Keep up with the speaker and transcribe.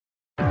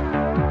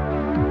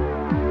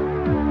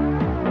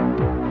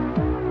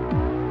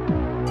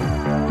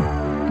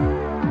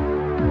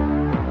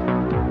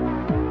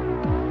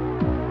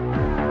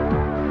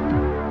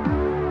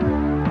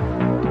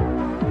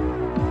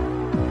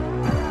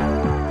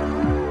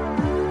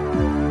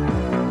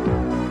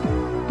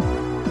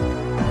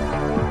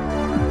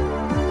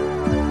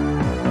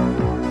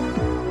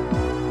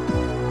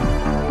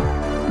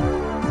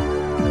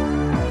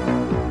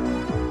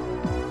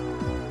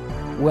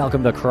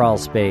Welcome to Crawl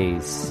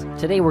Space.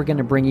 Today we're going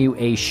to bring you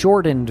a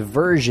shortened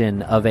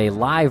version of a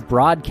live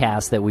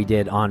broadcast that we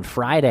did on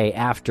Friday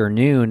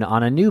afternoon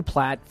on a new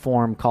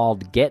platform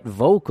called Get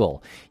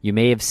Vocal. You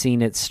may have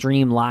seen it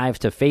stream live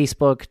to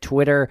Facebook,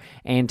 Twitter,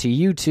 and to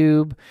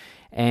YouTube.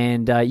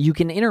 And you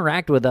can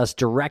interact with us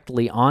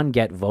directly on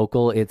Get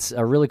Vocal. It's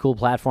a really cool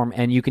platform,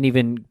 and you can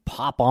even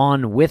pop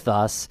on with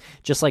us,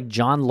 just like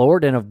John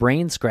Lorden of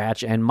Brain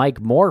Scratch and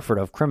Mike Morford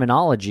of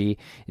Criminology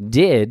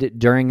did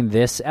during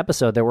this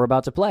episode that we're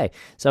about to play.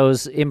 So it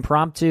was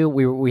impromptu.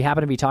 We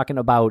happen to be talking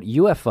about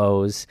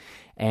UFOs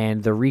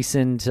and the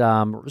recent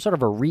sort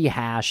of a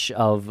rehash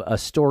of a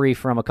story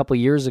from a couple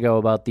years ago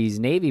about these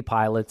Navy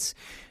pilots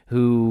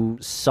who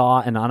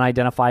saw an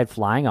unidentified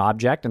flying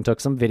object and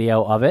took some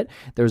video of it.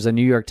 There's a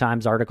New York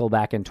Times article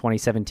back in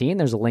 2017.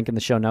 There's a link in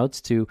the show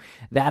notes to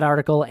that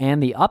article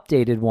and the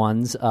updated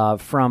ones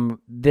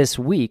from this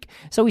week.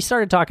 So we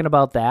started talking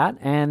about that,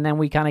 and then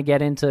we kind of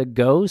get into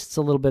ghosts,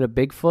 a little bit of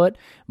Bigfoot.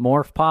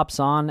 Morph pops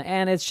on,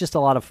 and it's just a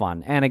lot of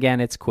fun. And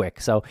again, it's quick.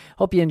 So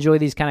hope you enjoy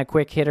these kind of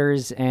quick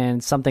hitters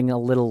and something a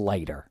little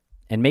lighter.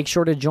 And make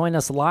sure to join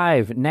us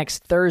live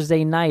next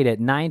Thursday night at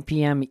 9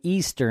 p.m.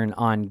 Eastern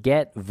on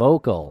Get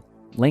Vocal.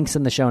 Links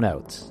in the show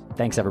notes.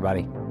 Thanks,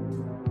 everybody.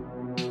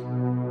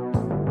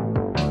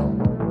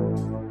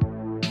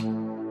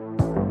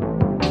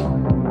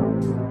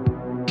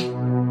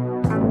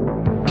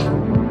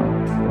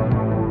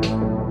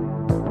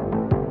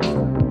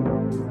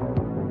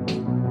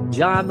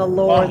 John the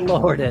Lord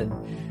Lorden,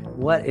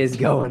 what is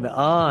going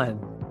on?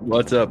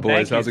 What's up,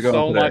 boys? How's it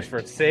going today? Thank you so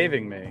much for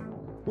saving me.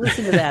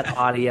 Listen to that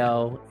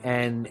audio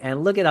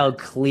and look at how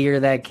clear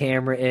that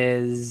camera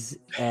is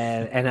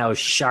and how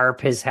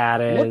sharp his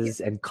hat is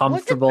and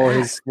comfortable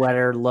his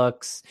sweater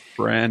looks.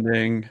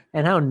 Branding.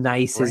 And how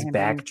nice his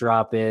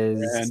backdrop is.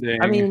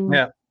 Branding. I mean,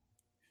 yeah.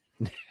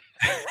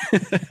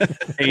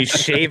 He's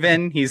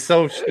shaven.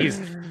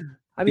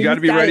 You got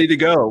to be ready to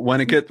go when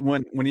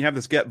you have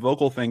this Get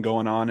Vocal thing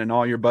going on and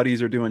all your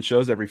buddies are doing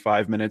shows every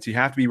 5 minutes. You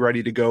have to be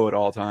ready to go at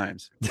all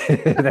times.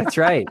 That's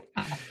right.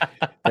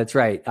 That's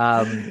right.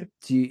 How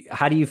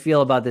do you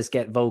feel about this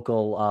Get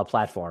Vocal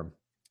platform?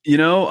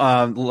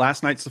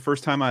 Last night's the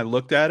first time I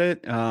looked at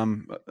it.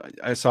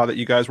 I saw that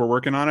you guys were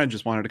working on it. I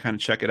just wanted to kind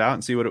of check it out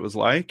and see what it was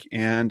like.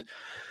 And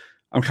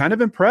I'm kind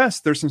of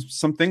impressed. There's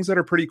some things that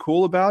are pretty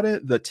cool about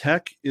it. The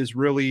tech is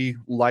really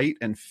light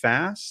and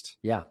fast.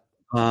 Yeah.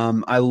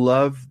 I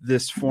love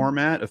this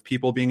format of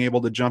people being able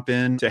to jump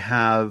in to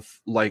have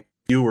like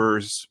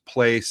viewers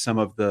play some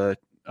of the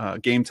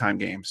Game Time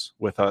games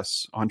with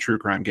us on True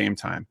Crime Game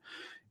Time.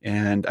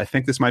 And I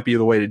think this might be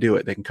the way to do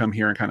it. They can come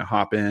here and kind of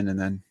hop in and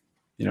then,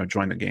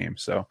 join the game.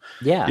 So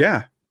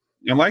yeah,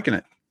 I'm liking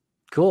it.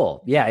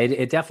 Cool. Yeah,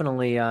 it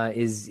definitely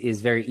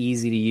is very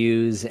easy to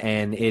use,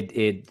 and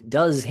it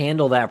does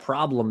handle that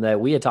problem that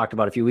we had talked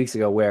about a few weeks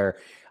ago where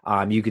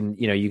you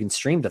can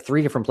stream to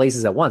 3 different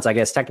places at once. I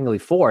guess technically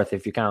 4th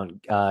if you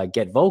count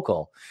Get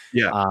Vocal.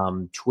 Yeah.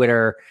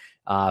 Twitter,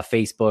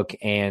 Facebook,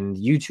 and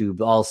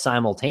YouTube all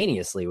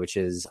simultaneously, which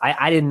is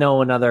I didn't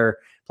know another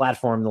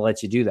platform that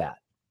lets you do that.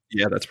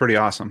 Yeah, that's pretty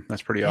awesome.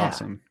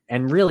 Awesome.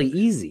 And really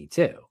easy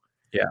too.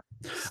 Yeah.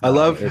 So I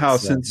love how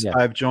since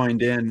I've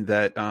joined in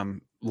that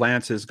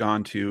Lance has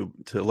gone to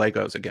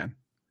Legos again.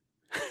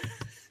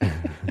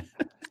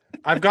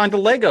 I've gone to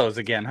Legos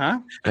again, huh?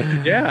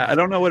 Yeah, I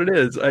don't know what it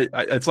is.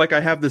 It's like I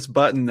have this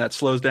button that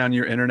slows down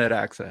your internet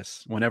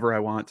access whenever I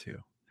want to.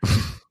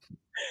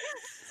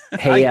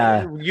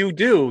 Hey, you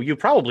do. You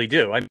probably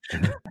do.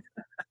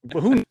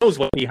 Who knows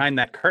what's behind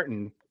that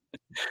curtain?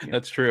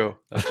 That's true.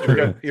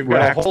 You've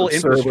got a whole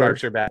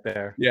infrastructure back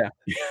there. Yeah.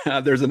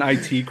 There's an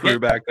IT crew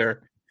back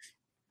there.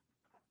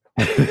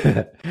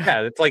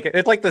 Yeah, it's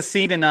like the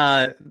scene in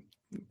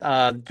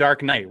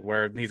Dark Knight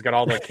where he's got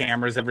all the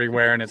cameras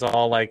everywhere, and it's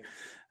all like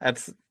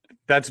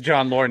that's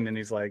John Lorden, and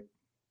he's like,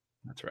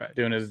 that's right,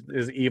 doing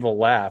his evil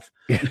laugh.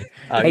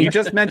 You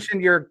just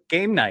mentioned your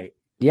game night.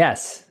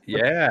 Yes.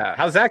 Yeah.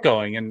 How's that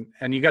going?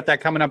 And you got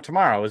that coming up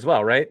tomorrow as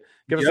well, right?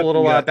 Give us a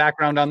little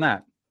background on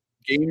that.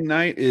 Game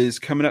night is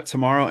coming up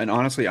tomorrow, and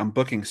honestly, I'm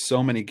booking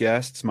so many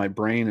guests. My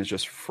brain is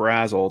just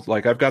frazzled.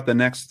 Like I've got the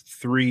next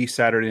 3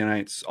 Saturday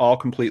nights all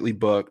completely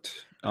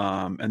booked,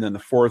 and then the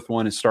 4th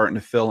one is starting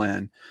to fill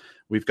in.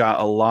 We've got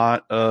a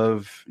lot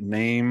of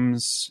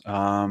names.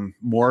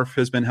 Morph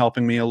has been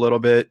helping me a little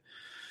bit.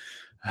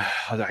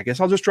 I guess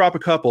I'll just drop a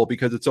couple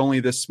because it's only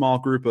this small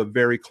group of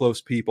very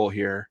close people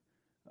here.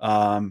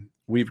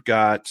 We've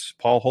got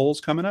Paul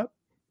Holes coming up.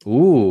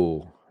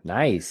 Ooh,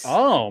 nice.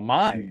 Oh,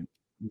 my.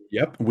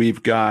 Yep.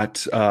 We've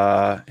got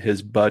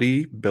his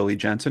buddy, Billy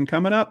Jensen,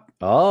 coming up.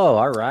 Oh,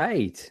 all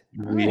right.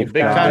 Big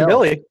time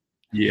Billy.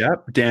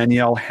 Yep.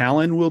 Danielle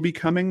Hallen will be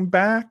coming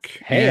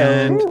back. Hey,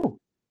 and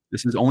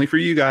this is only for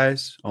you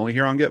guys, only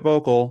here on Get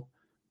Vocal.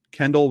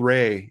 Kendall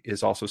Ray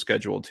is also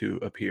scheduled to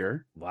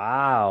appear.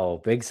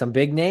 Wow. Some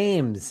big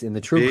names in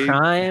the true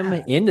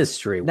crime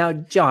industry. Now,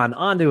 John,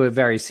 on to a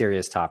very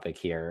serious topic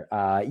here.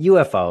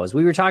 UFOs.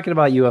 We were talking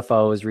about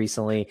UFOs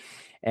recently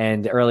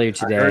and earlier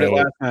today. I heard it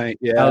last night.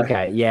 Yeah.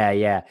 Okay.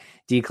 Yeah.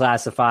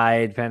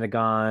 declassified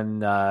Pentagon,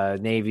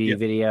 Navy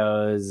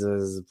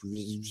videos,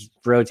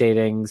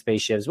 rotating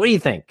spaceships. What do you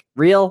think?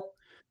 Real?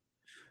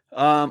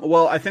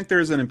 Well, I think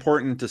there's an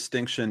important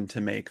distinction to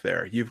make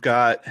there. You've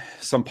got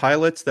some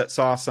pilots that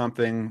saw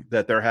something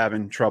that they're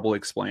having trouble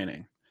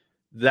explaining.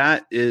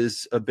 That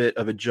is a bit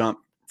of a jump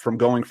from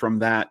going from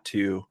that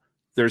to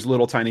there's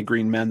little tiny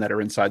green men that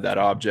are inside that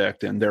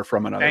object and they're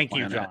from another planet.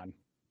 Thank you, John.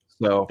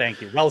 So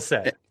thank you. Well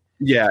said.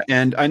 Yeah,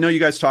 and I know you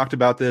guys talked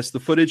about this. The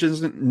footage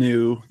isn't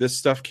new. This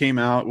stuff came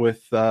out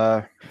with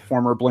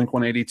former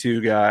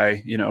Blink-182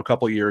 guy, a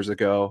couple years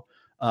ago.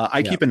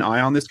 I keep an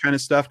eye on this kind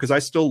of stuff because I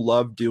still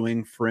love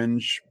doing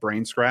fringe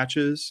brain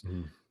scratches.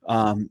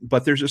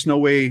 But there's just no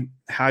way.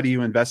 How do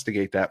you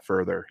investigate that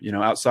further?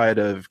 Outside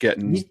of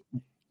getting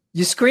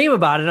you scream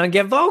about it on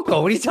Get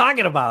Vocal. What are you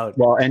talking about?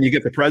 Well, and you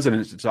get the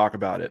president to talk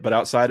about it. But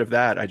outside of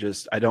that,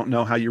 I don't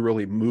know how you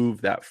really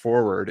move that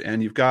forward.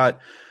 And you've got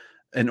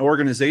an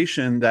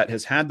organization that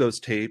has had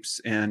those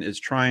tapes and is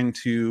trying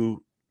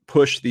to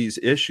push these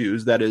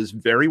issues that is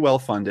very well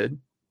funded.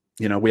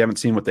 We haven't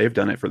seen what they've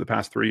done it for the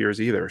past 3 years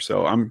either.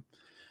 So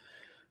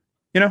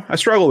I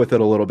struggle with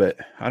it a little bit.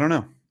 I don't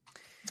know.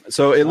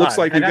 So it looks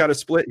like we've got a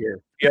split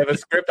here. You have a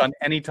script on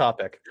any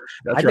topic.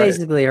 I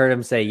basically heard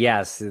him say,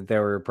 yes,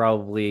 there were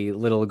probably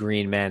little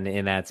green men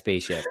in that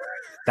spaceship.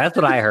 That's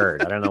what I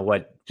heard. I don't know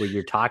what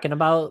you're talking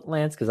about,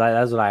 Lance, because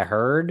that's what I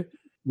heard.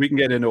 We can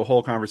get into a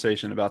whole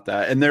conversation about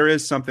that. And there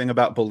is something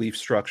about belief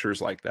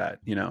structures like that.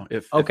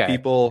 If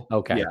people,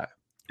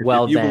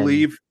 if you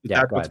believe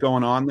that's what's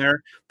going on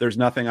there, there's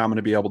nothing I'm going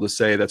to be able to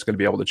say that's going to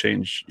be able to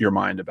change your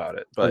mind about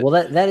it.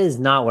 But that is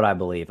not what I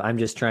believe. I'm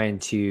just trying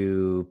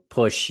to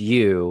push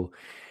you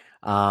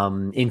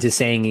into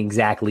saying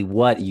exactly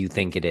what you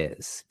think it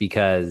is,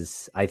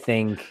 because I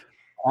think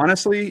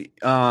honestly,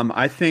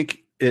 I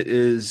think it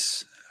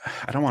is.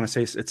 I don't want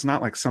to say it's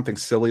not like something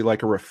silly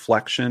like a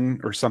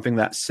reflection or something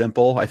that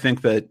simple. I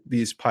think that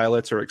these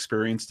pilots are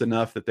experienced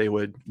enough that they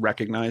would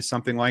recognize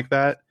something like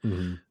that.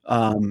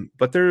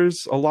 But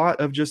there's a lot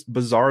of just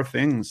bizarre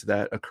things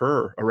that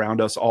occur around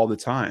us all the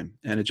time.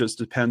 And it just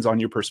depends on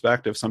your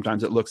perspective.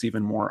 Sometimes it looks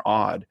even more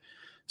odd.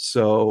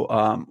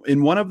 So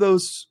in one of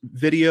those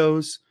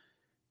videos,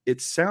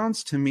 it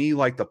sounds to me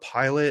like the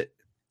pilot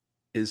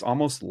is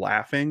almost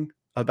laughing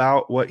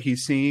about what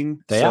he's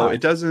seeing.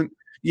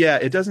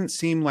 It doesn't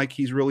seem like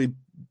he's really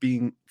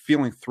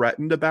feeling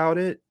threatened about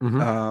it.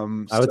 I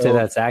would say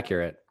that's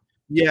accurate.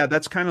 Yeah,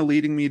 that's kind of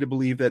leading me to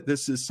believe that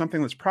this is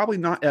something that's probably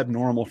not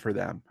abnormal for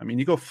them. I mean,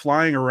 you go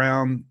flying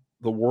around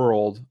the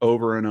world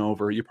over and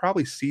over, you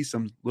probably see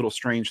some little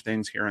strange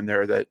things here and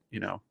there that,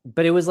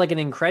 But it was like an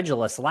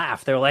incredulous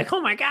laugh. They were like,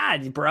 oh my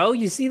God, bro,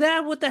 you see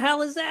that? What the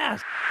hell is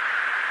that?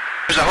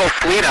 There's a whole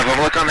fleet of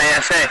them. Look on the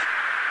ASA.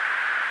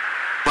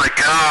 My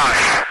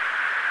gosh.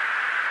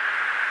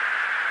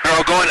 They're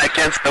all going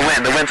against the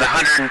wind. The wind's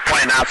 120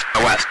 knots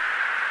from the west.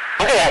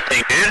 Look at that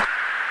thing, dude.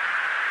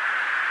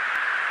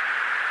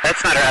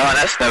 That's not our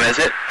LNS, though, is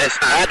it? It's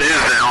not. That is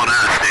the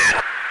LNS,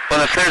 dude.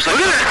 Well, if there's look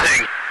at that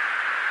thing.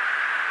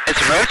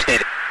 It's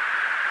rotating.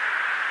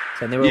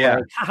 And they were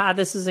like, haha,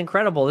 this is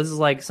incredible. This is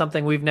like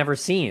something we've never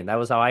seen. That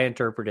was how I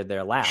interpreted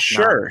their laugh.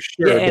 Sure.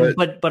 Yeah,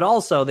 but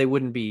also they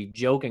wouldn't be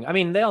joking. I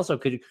mean, they also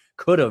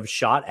could have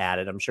shot at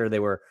it. I'm sure they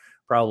were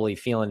probably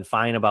feeling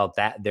fine about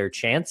that, their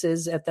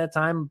chances at that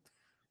time.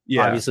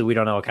 Yeah. Obviously, we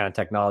don't know what kind of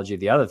technology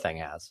the other thing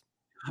has.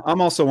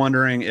 I'm also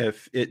wondering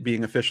if it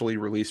being officially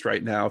released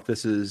right now, if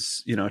this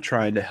is,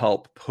 trying to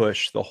help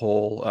push the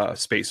whole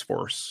Space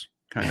Force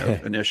kind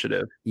of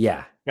initiative.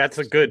 Yeah. That's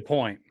a good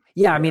point.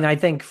 Yeah, I mean, I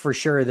think for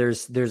sure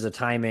there's a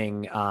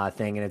timing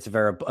thing, and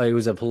it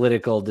was a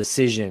political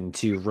decision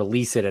to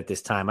release it at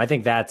this time. I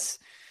think that's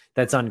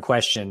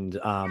unquestioned.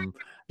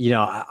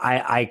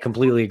 I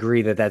completely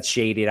agree that that's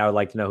shady, and I would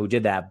like to know who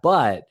did that.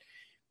 But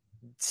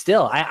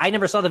still, I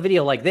never saw the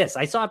video like this.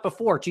 I saw it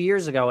before 2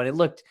 years ago, and it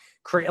looked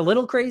a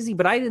little crazy,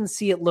 but I didn't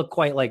see it look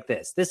quite like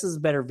this. This is a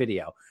better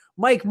video.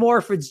 Mike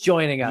Morford's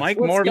joining us. Mike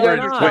Morford, you're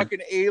talking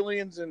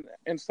aliens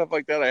and stuff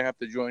like that. I have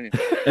to join in.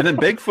 And then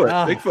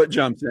Bigfoot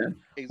jumps in.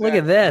 Exactly. Look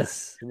at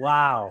this!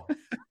 Wow.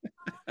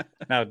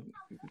 Now,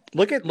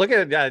 look at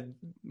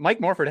Mike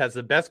Morford has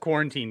the best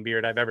quarantine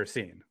beard I've ever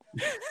seen.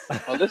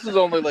 Oh, this is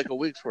only like a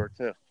week's worth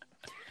too.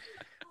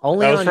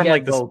 Only on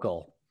Get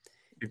Vocal.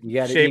 You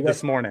got shaved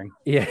this morning.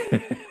 Yeah.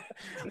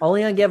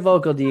 Only on Get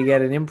Vocal do you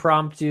get an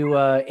impromptu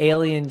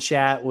alien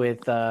chat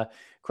with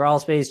Crawl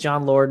Space,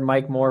 John Lord,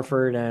 Mike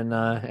Morford, and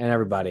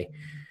everybody.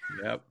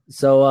 Yep.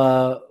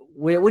 So,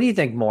 what do you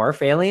think,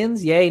 Morph?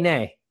 Aliens? Yay,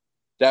 nay?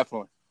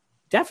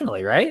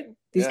 Definitely, right?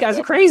 These guys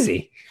are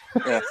crazy.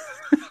 Yeah.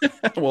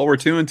 Well, we're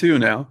 2-2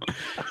 now.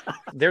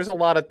 There's a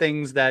lot of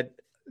things that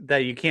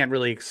you can't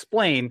really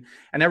explain,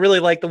 and I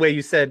really like the way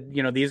you said.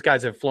 These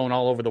guys have flown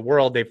all over the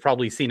world. They've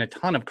probably seen a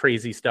ton of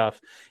crazy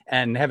stuff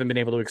and haven't been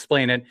able to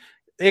explain it.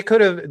 They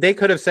could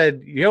have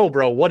said, "Yo,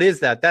 bro, what is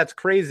that? That's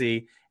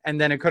crazy." And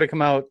then it could have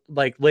come out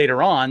like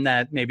later on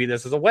that maybe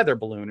this is a weather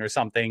balloon or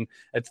something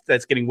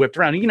that's getting whipped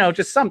around,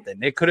 just something.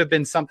 It could have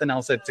been something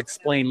else that's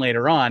explained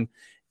later on.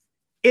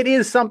 it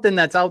is something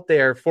that's out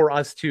there for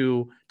us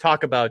to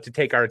talk about, to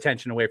take our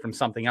attention away from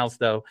something else,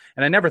 though.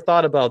 And I never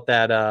thought about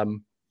that,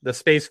 the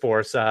Space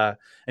Force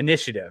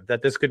initiative,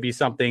 that this could be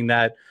something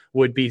that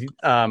would be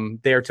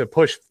there to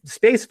push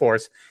Space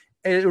Force.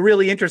 It's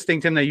really interesting,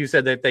 Tim, that you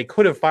said that they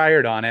could have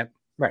fired on it,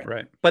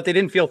 Right. but they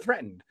didn't feel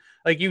threatened.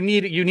 Like you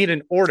need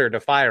an order to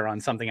fire on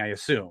something, I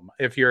assume.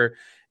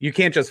 You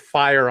can't just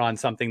fire on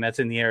something that's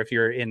in the air. If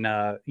you're in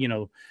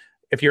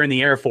if you're in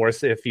the Air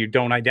Force, if you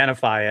don't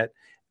identify it,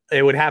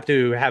 it would have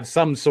to have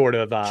some sort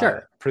of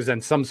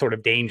present some sort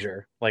of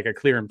danger, like a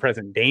clear and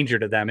present danger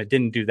to them. It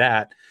didn't do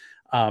that.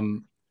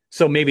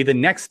 So maybe the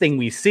next thing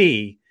we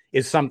see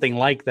is something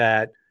like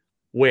that,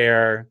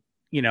 where,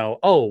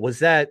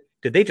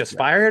 did they just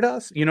fire at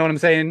us? You know what I'm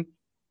saying?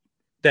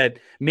 That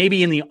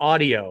maybe in the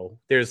audio,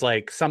 there's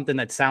like something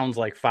that sounds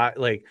like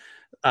like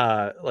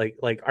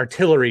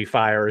artillery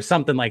fire or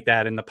something like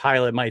that. And the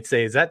pilot might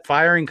say, is that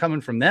firing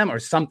coming from them or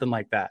something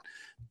like that?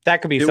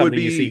 That could be something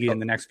you see in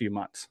the next few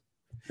months.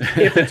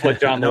 If it's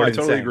what John Lord I is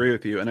totally saying. agree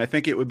with you. And I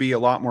think it would be a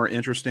lot more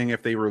interesting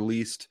if they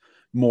released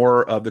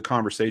more of the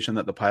conversation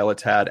that the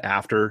pilots had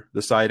after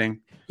the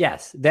sighting.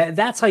 Yes,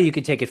 that's how you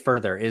could take it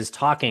further, is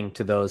talking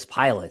to those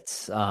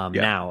pilots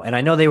now. And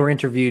I know they were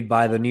interviewed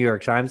by the New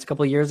York Times a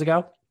couple of years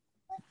ago.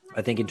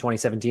 I think in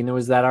 2017, there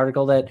was that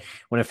article that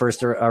when it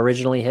first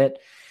originally hit.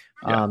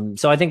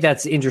 So I think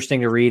that's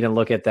interesting to read and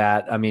look at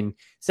that. I mean,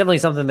 it's definitely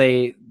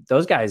something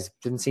those guys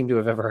didn't seem to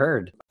have ever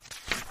heard.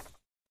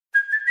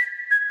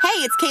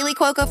 Hey, it's Kaylee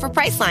Cuoco for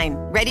Priceline.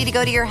 Ready to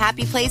go to your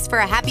happy place for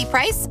a happy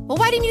price? Well,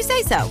 why didn't you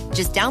say so?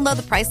 Just download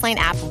the Priceline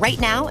app right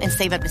now and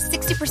save up to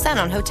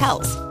 60% on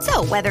hotels.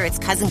 So whether it's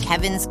Cousin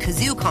Kevin's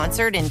Kazoo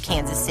Concert in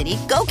Kansas City,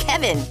 go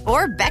Kevin,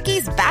 or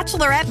Becky's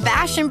Bachelorette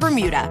Bash in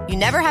Bermuda, you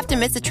never have to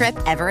miss a trip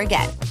ever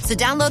again. So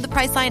download the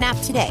Priceline app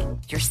today.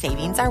 Your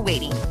savings are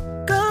waiting.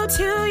 Go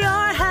to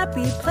your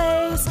happy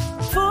place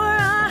for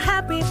a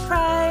happy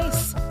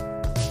price.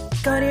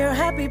 Go to your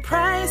happy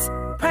price,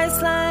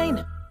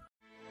 Priceline.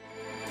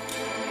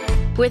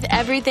 With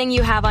everything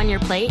you have on your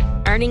plate,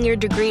 earning your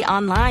degree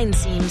online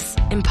seems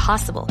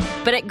impossible.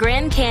 But at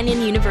Grand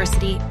Canyon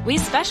University, we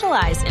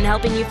specialize in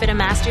helping you fit a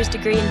master's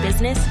degree in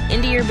business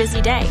into your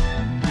busy day.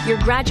 Your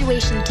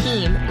graduation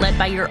team, led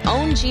by your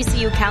own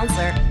GCU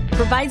counselor,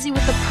 provides you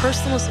with the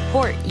personal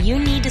support you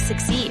need to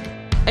succeed.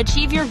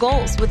 Achieve your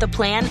goals with a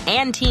plan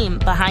and team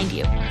behind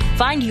you.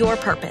 Find your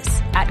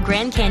purpose at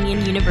Grand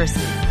Canyon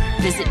University.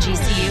 Visit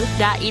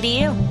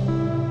gcu.edu.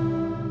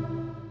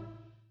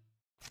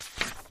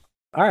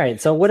 All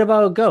right. So what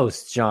about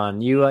ghosts,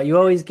 John? You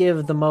always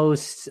give the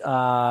most,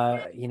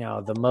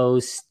 the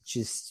most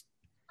just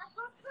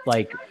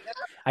like,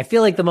 I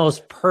feel like the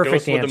most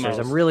perfect answers.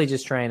 I'm really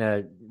just trying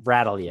to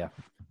rattle you.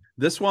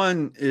 This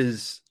one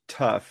is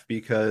tough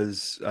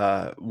because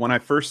when I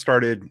first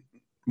started,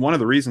 one of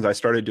the reasons I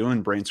started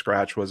doing Brain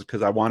Scratch was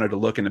because I wanted to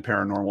look into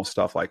paranormal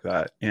stuff like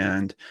that.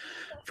 And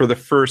for the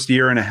first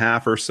year and a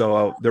half or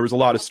so, there was a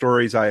lot of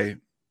stories I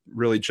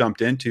really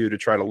jumped into to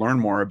try to learn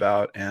more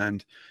about.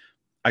 And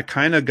I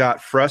kind of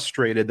got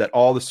frustrated that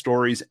all the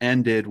stories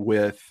ended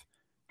with,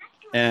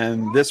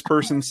 and this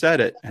person said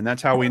it, and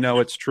that's how we know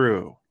it's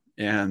true.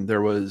 And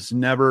there was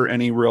never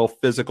any real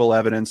physical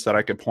evidence that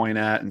I could point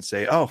at and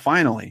say, oh,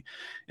 finally.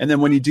 And then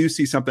when you do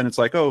see something, it's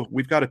like, oh,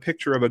 we've got a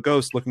picture of a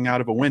ghost looking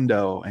out of a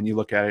window. And you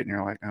look at it and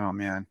you're like, oh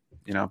man,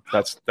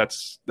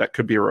 that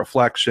could be a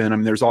reflection. I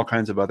mean, there's all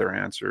kinds of other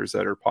answers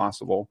that are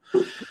possible.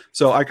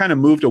 So I kind of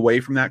moved away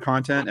from that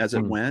content as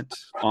it went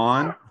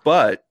on.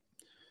 But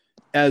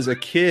as a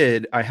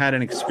kid, I had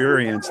an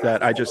experience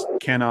that I just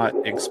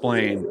cannot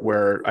explain,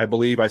 where I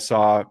believe I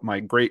saw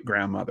my great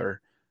grandmother.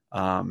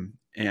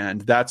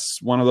 And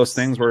that's one of those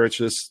things where it's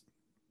just,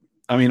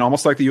 I mean,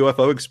 almost like the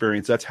UFO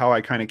experience. That's how I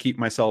kind of keep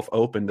myself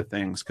open to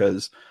things,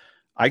 because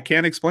I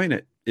can't explain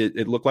it.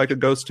 It looked like a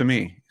ghost to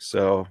me.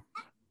 So,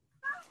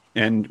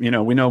 and we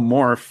know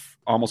Morph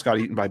almost got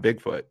eaten by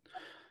Bigfoot.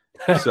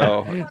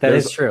 So that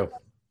is true.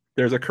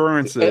 There's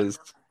occurrences.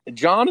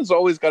 John has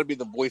always got to be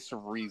the voice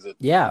of reason.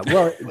 Yeah.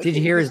 Well, did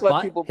you hear his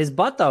butt? His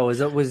butt, though,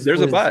 was a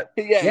butt.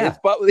 Yeah. His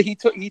butt, he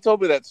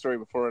told me that story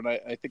before, and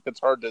I think that's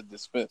hard to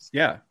dismiss.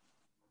 Yeah.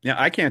 Yeah,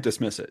 I can't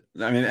dismiss it.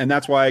 I mean, and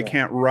that's why I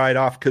can't write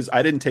off, because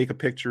I didn't take a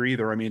picture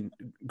either. I mean,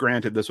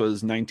 granted, this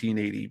was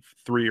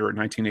 1983 or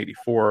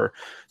 1984.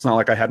 It's not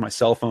like I had my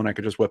cell phone I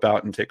could just whip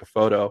out and take a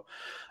photo.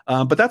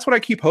 But that's what I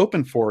keep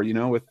hoping for,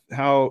 with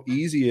how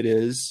easy it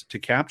is to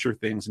capture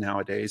things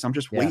nowadays. I'm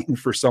just waiting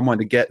for someone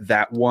to get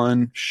that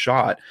one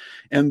shot.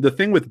 And the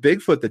thing with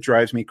Bigfoot that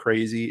drives me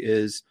crazy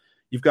is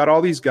you've got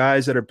all these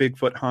guys that are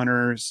Bigfoot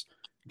hunters.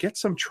 Get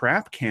some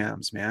trap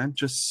cams, man.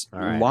 Just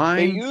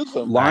line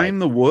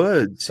the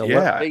woods. So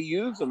they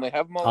use them. They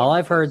have them all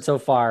I've heard so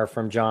far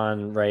from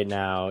John right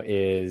now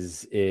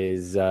is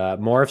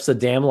Morph's a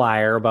damn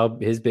liar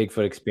about his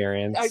Bigfoot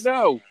experience. I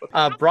know.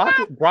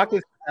 Brock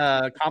was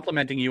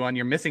complimenting you on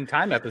your missing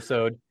time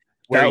episode.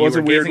 That was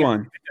a weird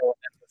one.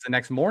 The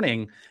next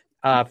morning,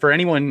 for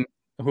anyone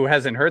who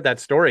hasn't heard that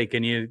story,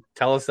 can you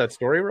tell us that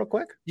story real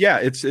quick? Yeah,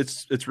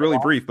 it's really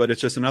brief, but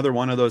it's just another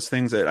one of those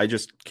things that I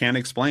just can't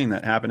explain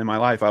that happened in my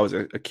life. I was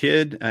a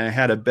kid, and I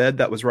had a bed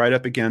that was right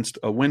up against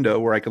a window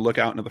where I could look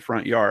out into the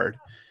front yard.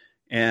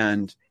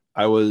 And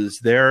I was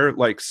there,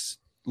 like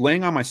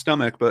laying on my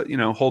stomach, but, you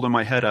know, holding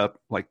my head up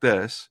like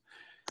this.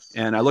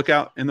 And I look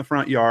out in the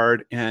front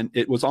yard, and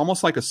it was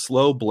almost like a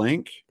slow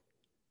blink.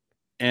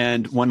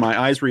 And when my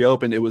eyes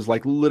reopened, it was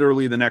like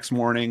literally the next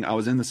morning, I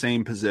was in the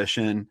same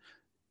position.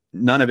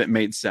 None of it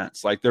made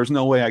sense. Like, there's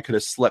no way I could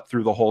have slept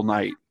through the whole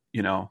night,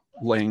 you know,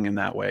 laying in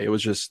that way. It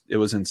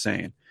was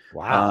insane.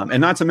 Wow.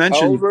 And not to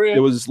mention, it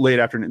was late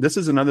afternoon. This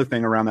is another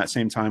thing around that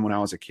same time when I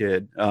was a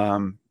kid.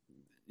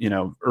 You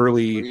know,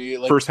 early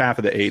first half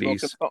of the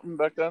 80s. Something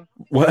back then?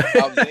 What?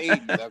 I was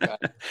 80, okay.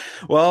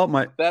 Well,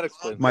 that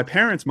my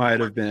parents might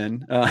have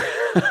been,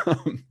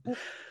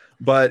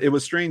 but it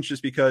was strange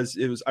just because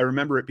I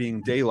remember it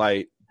being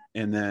daylight,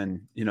 and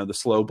then, you know, the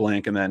slow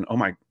blink, and then, oh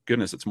my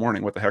goodness, it's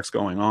morning. What the heck's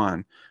going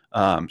on?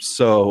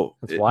 So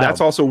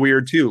that's also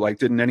weird too. Like,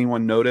 didn't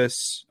anyone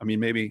notice? I mean,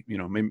 maybe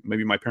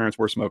my parents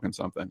were smoking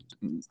something.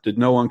 Did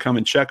no one come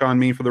and check on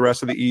me for the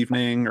rest of the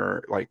evening,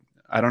 or like,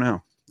 I don't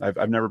know.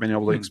 I've never been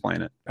able to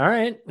explain it. All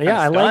right. Yeah,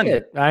 I like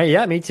it.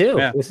 Yeah, me too.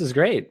 Yeah. This is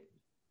great.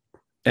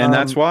 And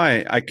that's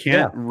why I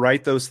can't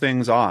write those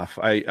things off.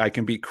 I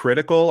can be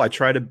critical. I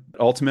try to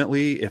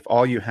ultimately, if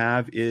all you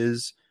have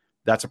is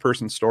that's a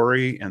person's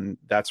story and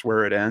that's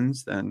where it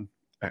ends, then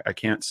I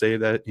can't say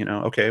that, you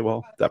know, okay,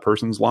 well, that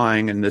person's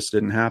lying and this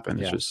didn't happen.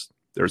 It's just,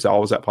 there's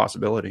always that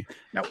possibility.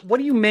 Now, what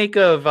do you make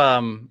of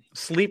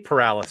sleep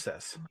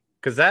paralysis?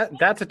 Because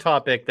that's a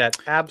topic that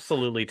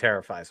absolutely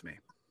terrifies me.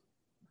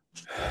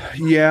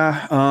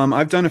 Yeah,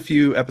 I've done a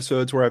few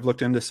episodes where I've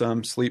looked into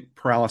some sleep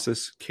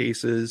paralysis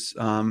cases.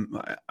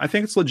 I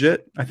think it's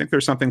legit. I think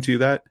there's something to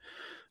that.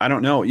 I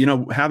don't know. You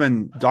know,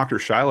 having Dr.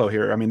 Shiloh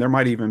here, I mean, there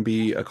might even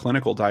be a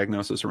clinical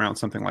diagnosis around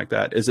something like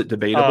that. Is it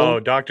debatable? Oh,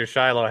 Dr.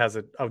 Shiloh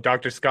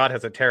Dr. Scott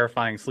has a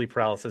terrifying sleep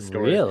paralysis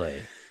story.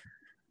 Really?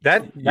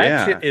 That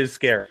shit is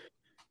scary.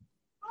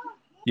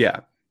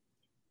 Yeah.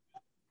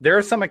 There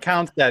are some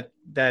accounts that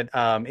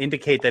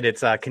indicate that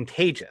it's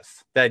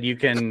contagious, that you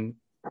can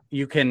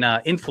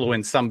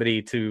influence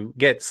somebody to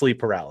get sleep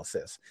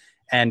paralysis.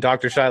 And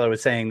Dr. Shiloh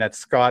was saying that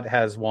Scott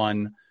has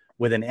one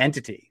with an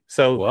entity.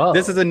 So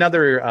this is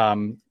another,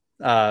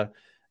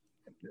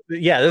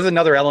 there's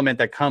another element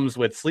that comes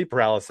with sleep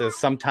paralysis.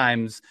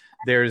 Sometimes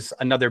there's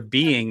another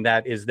being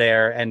that is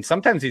there, and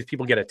sometimes these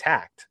people get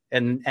attacked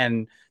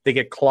and they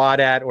get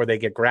clawed at or they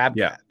get grabbed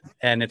at.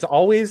 And it's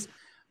always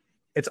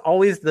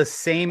the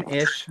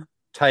same-ish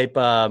type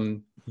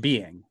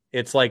being.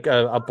 It's like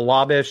a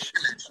blobbish,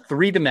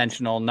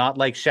 three-dimensional, not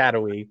like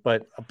shadowy,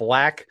 but a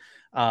black,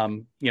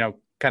 kind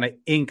of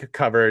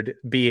ink-covered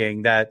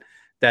being that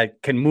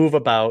can move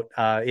about.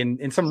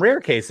 In some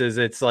rare cases,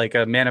 it's like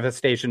a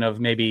manifestation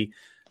of maybe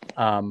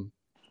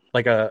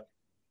like a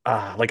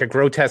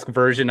grotesque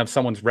version of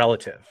someone's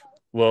relative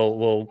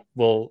will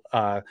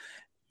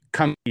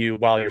come to you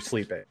while you're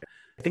sleeping.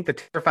 I think the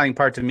terrifying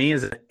part to me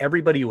is that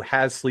everybody who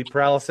has sleep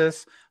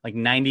paralysis, like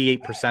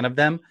 98% of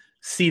them,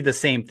 see the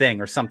same thing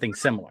or something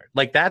similar.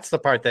 Like, that's the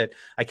part that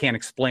I can't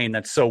explain.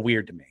 That's so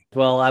weird to me.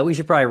 Well, we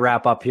should probably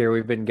wrap up here.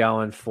 We've been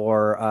going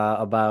for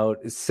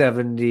about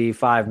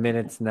 75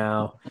 minutes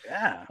now.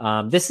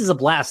 Yeah. This is a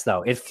blast,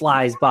 though. It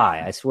flies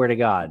by. I swear to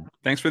God.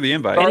 Thanks for the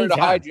invite. Sorry to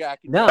hijack.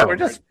 No, we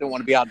just don't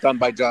want to be outdone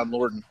by John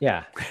Lorden.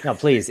 Yeah. No,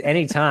 please.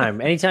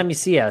 Anytime you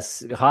see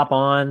us, hop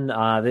on.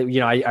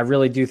 I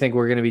really do think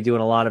we're going to be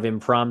doing a lot of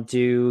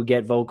impromptu,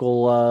 get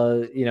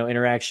vocal,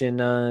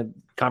 interaction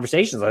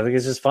conversations. I think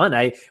it's just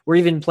fun. We're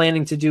even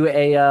planning to do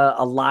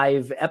a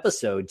live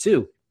episode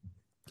too.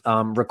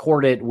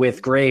 Record it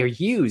with Gray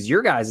Hughes,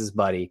 your guys'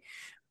 buddy,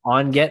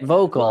 on Get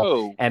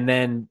Vocal, and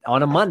then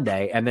on a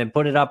Monday, and then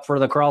put it up for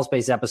the Crawl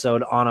Space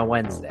episode on a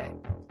Wednesday.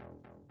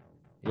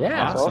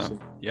 Yeah, awesome.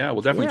 Yeah,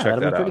 we'll definitely check that out.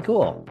 That'll be pretty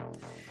cool.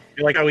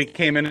 You like how we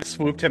came in and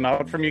swooped him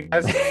out from you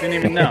guys? Didn't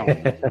even know.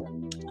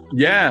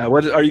 Yeah.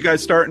 What are you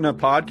guys starting a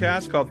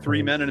podcast called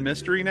 3 Men and a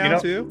Mystery now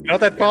too? You know what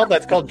that's called?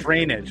 That's called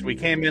drainage. We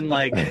came in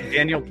like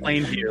Daniel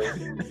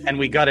Plainview and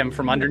we got him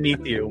from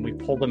underneath you and we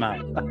pulled him out.